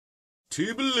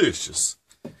Tubelicious.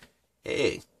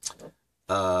 Hey,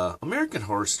 American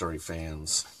Horror Story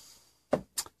fans,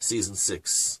 season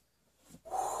 6.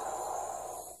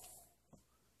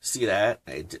 See that?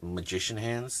 Magician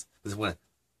hands. This one.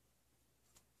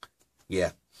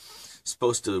 Yeah,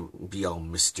 supposed to be all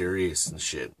mysterious and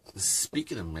shit.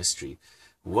 Speaking of mystery,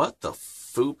 what the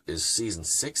foop is season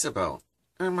 6 about?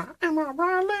 Am I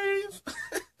right, ladies?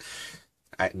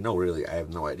 No, really, I have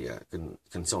no idea.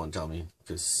 Can someone tell me?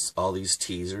 Because all these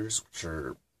teasers, which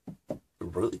are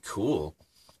really cool,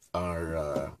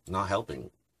 are not helping.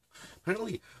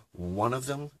 Apparently, one of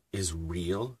them is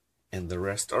real, and the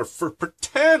rest are for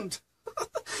pretend.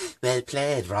 Well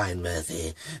played, Ryan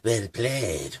Murphy. Well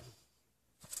played.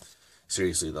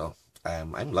 Seriously, though,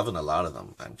 I'm loving a lot of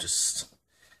them.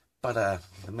 But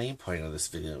the main point of this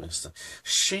video is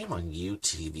shame on you,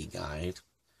 TV Guide.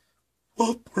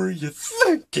 What were you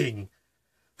thinking?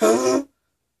 Huh?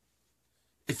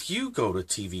 If you go to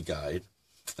TV Guide,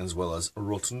 as well as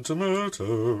Rotten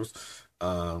Tomatoes,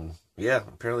 yeah,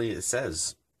 apparently it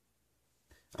says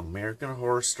American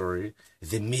Horror Story,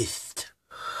 The Mist.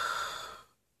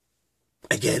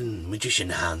 Again,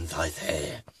 magician hands right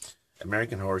there.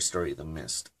 American Horror Story, The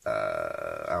Mist.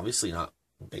 Obviously not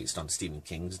based on Stephen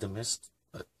King's The Mist,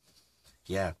 but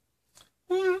yeah.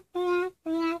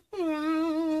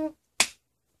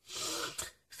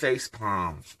 Face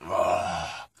palms.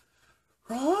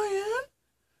 Ryan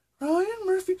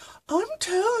Murphy, I'm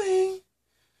telling.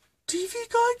 TV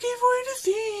Guide gave away the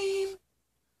theme.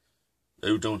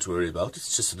 Oh, don't worry about it.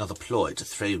 It's just another ploy to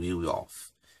throw you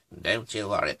off. Don't you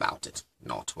worry about it.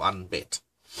 Not one bit.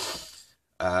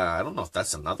 I don't know if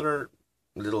that's another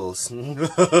little...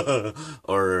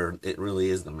 or it really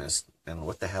is The Mist. And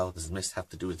what the hell does Mist have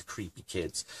to do with creepy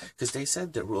kids? Because they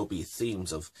said there will be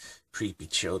themes of creepy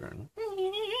children.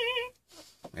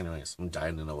 Anyways, I'm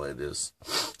dying to know what it is.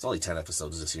 It's only 10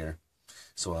 episodes this year.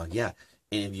 So, yeah,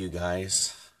 any of you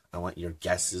guys, I want your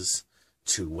guesses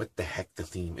to what the heck the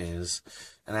theme is.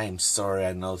 And I am sorry,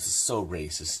 I know this is so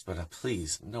racist, but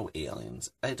please, no aliens.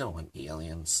 I don't want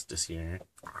aliens this year.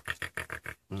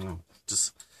 No,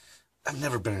 I've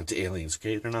never been into aliens,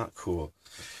 okay? They're not cool.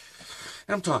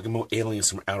 And I'm talking about aliens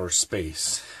from outer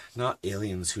space. Not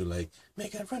aliens who, like,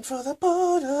 make a run for the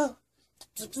border.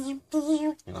 You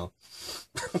know.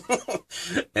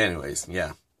 Anyways,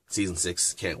 yeah. Season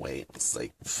 6, can't wait. It's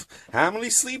like, how many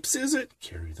sleeps is it?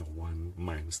 Carry the 1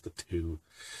 minus the 2.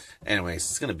 Anyways,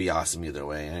 it's gonna be awesome either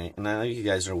way. And I know you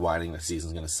guys are whining the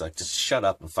season's gonna suck. Just shut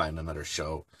up and find another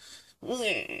show.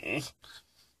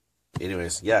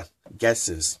 Anyways, yeah.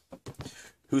 Guesses.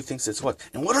 Who thinks it's what?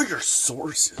 And what are your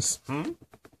sources?